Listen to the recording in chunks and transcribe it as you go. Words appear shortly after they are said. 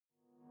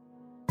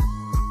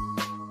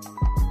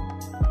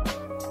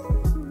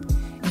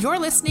You're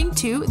listening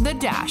to The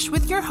Dash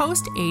with your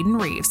host, Aiden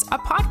Reeves, a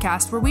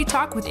podcast where we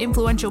talk with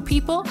influential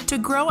people to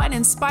grow and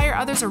inspire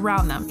others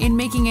around them in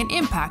making an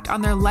impact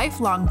on their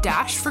lifelong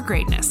dash for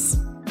greatness.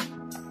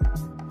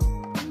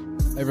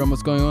 Hey everyone,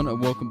 what's going on? And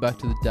welcome back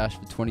to The Dash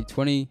for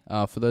 2020.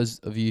 For those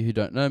of you who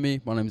don't know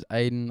me, my name is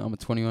Aiden. I'm a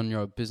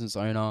 21-year-old business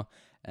owner.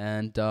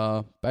 And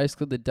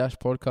basically the Dash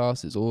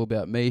podcast is all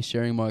about me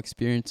sharing my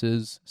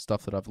experiences,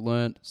 stuff that I've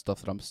learned, stuff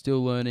that I'm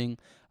still learning,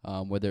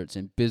 whether it's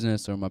in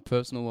business or in my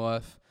personal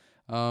life.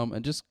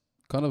 And just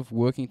kind of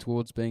working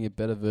towards being a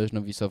better version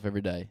of yourself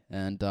every day.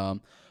 And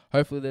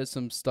hopefully there's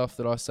some stuff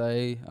that I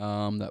say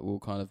that will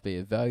kind of be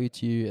of value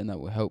to you and that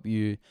will help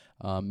you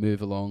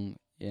move along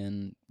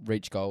and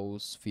reach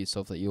goals for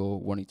yourself that you're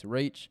wanting to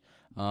reach.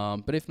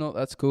 But if not,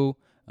 that's cool.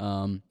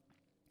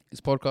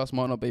 This podcast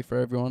might not be for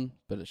everyone,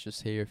 but it's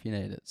just here if you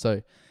need it.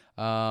 So,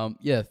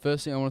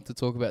 first thing I wanted to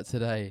talk about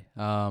today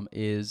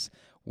is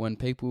when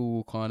people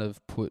will kind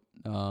of put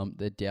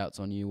their doubts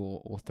on you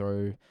or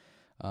throw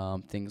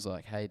things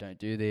like, hey, don't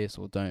do this,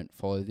 or don't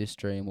follow this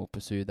dream, or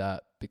pursue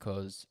that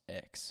because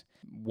X.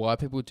 Why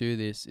people do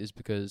this is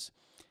because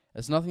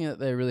it's nothing that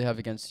they really have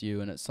against you,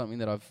 and it's something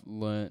that I've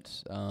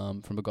learnt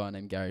from a guy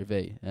named Gary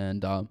Vee.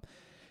 And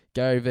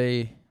Gary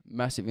Vee,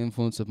 massive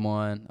influence of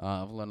mine.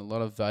 I've learned a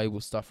lot of valuable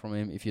stuff from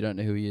him. If you don't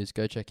know who he is,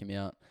 go check him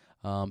out.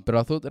 But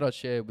I thought that I'd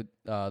share with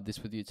this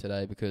with you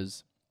today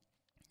because,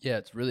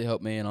 it's really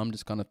helped me, and I'm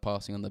just kind of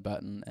passing on the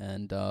baton.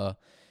 And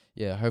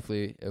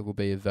hopefully it will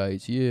be of value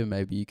to you.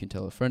 Maybe you can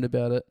tell a friend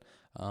about it.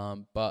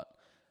 But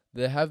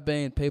there have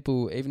been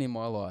people, even in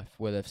my life,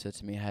 where they've said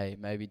to me, hey,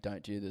 maybe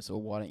don't do this,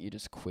 or why don't you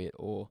just quit,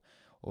 or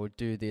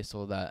do this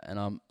or that. And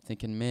I'm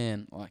thinking,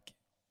 man, like,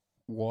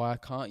 why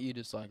can't you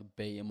just like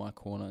be in my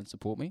corner and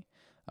support me?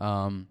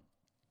 And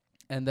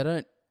they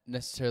don't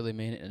necessarily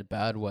mean it in a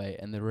bad way.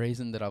 And the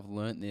reason that I've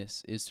learnt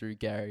this is through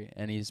Gary.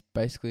 And he's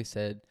basically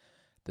said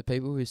the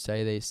people who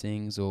say these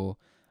things, or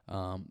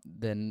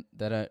then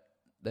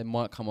they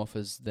might come off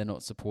as they're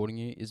not supporting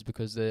you, is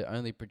because they're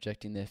only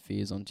projecting their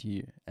fears onto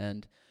you.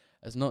 And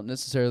it's not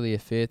necessarily a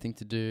fair thing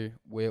to do.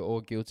 We're all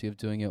guilty of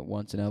doing it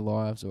once in our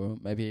lives, or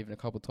maybe even a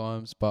couple of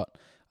times. But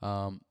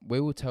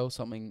we will tell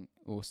something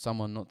or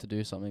someone not to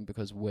do something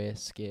because we're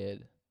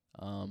scared.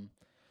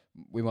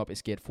 We might be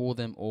scared for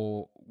them,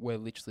 or we're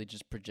literally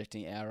just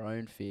projecting our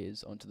own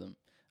fears onto them.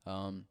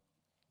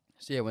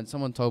 When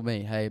someone told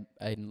me, hey,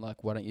 Aiden,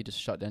 like, why don't you just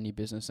shut down your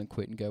business and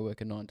quit and go work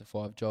a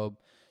 9-to-5 job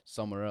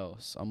somewhere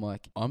else? I'm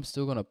like, I'm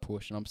still going to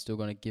push and I'm still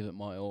going to give it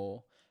my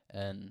all.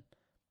 And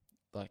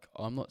like,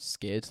 I'm not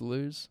scared to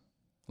lose.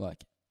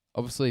 Like,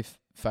 obviously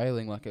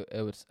failing, like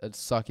it'd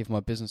suck if my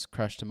business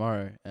crashed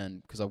tomorrow,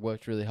 and because I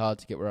worked really hard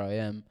to get where I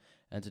am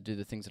and to do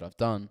the things that I've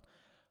done.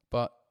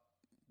 But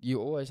you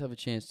always have a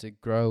chance to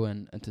grow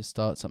and to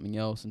start something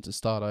else and to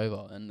start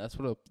over. And that's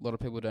what a lot of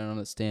people don't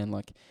understand.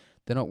 Like,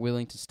 they're not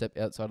willing to step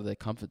outside of their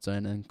comfort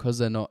zone. And because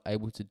they're not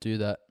able to do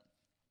that,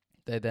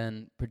 they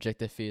then project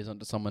their fears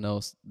onto someone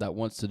else that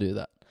wants to do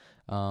that.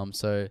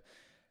 So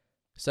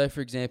say,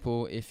 for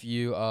example, if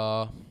you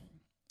are,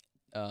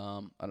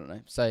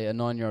 say a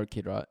 9-year-old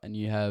kid, right? And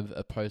you have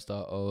a poster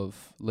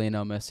of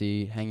Lionel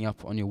Messi hanging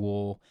up on your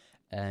wall,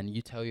 and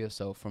you tell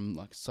yourself from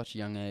like such a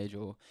young age,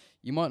 or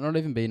you might not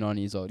even be 9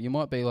 years old, you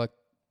might be like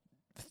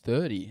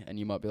 30, and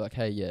you might be like,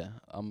 hey,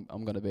 I'm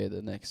going to be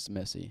the next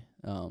Messi.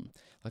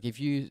 Like,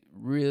 if you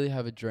really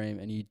have a dream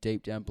and you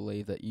deep down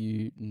believe that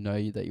you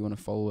know that you want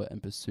to follow it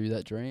and pursue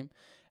that dream,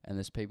 and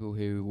there's people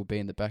who will be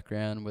in the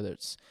background, whether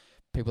it's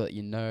people that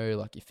you know,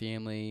 like your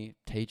family,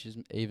 teachers,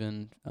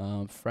 even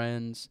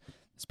friends.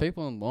 There's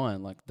people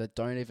online like that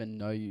don't even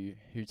know you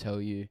who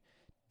tell you,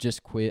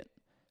 just quit,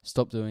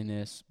 stop doing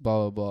this,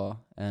 blah, blah, blah.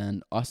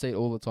 And I see it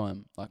all the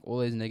time, like all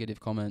these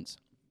negative comments.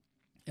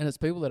 And it's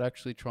people that are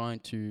actually trying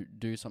to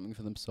do something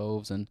for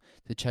themselves and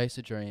to chase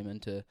a dream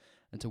and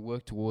to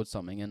work towards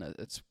something. And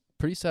it's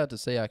pretty sad to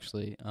see,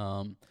 actually,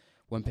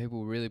 when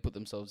people really put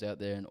themselves out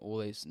there and all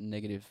these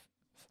negative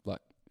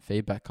like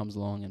feedback comes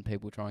along and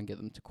people try and get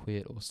them to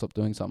quit or stop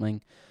doing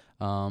something,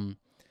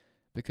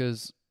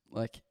 because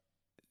like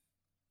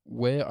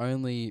we're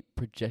only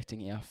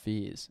projecting our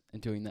fears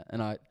and doing that.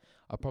 And I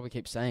probably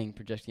keep saying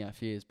projecting our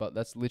fears, but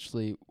that's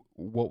literally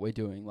what we're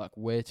doing. Like,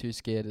 we're too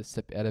scared to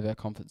step out of our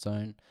comfort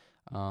zone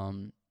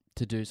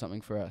to do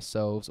something for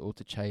ourselves, or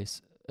to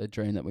chase a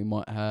dream that we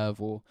might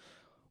have, or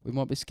we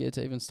might be scared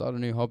to even start a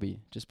new hobby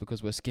just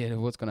because we're scared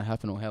of what's going to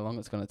happen or how long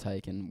it's going to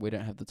take, and we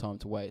don't have the time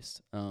to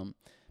waste.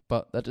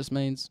 But that just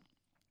means,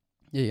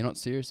 you're not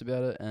serious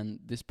about it, and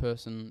this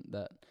person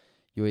that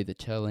you're either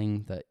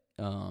telling that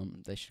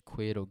they should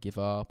quit or give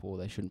up or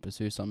they shouldn't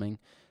pursue something,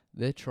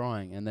 they're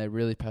trying and they're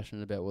really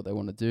passionate about what they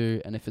want to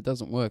do, and if it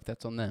doesn't work,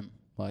 that's on them.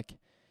 Like,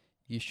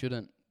 you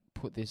shouldn't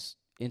put this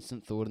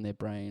instant thought in their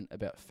brain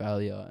about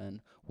failure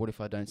and what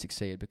if I don't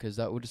succeed, because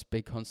that will just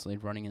be constantly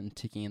running and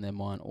ticking in their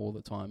mind all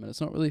the time, and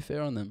it's not really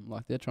fair on them.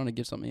 Like, they're trying to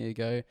give something a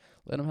go,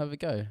 let them have a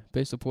go,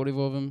 be supportive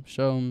of them,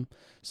 show them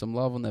some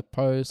love on their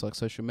posts, like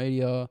social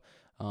media,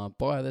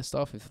 buy their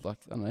stuff. If I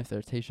don't know, if they're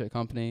a t-shirt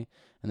company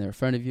and they're a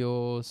friend of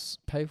yours,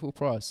 pay full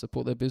price,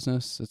 support their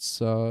business. It's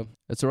the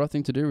right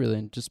thing to do, really,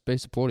 and just be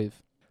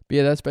supportive. But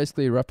yeah, that's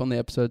basically a wrap on the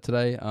episode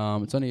today.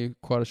 It's only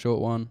quite a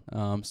short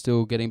one.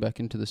 Still getting back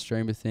into the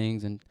stream of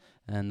things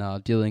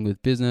and dealing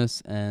with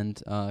business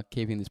and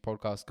keeping this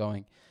podcast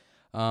going.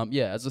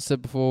 As I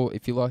said before,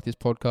 if you like this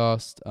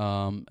podcast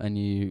and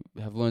you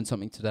have learned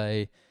something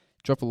today,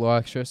 drop a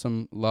like, show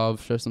some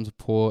love, show some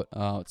support.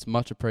 It's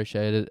much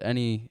appreciated.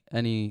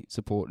 Any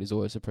support is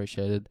always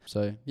appreciated.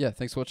 So yeah,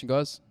 thanks for watching,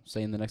 guys. See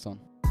you in the next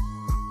one.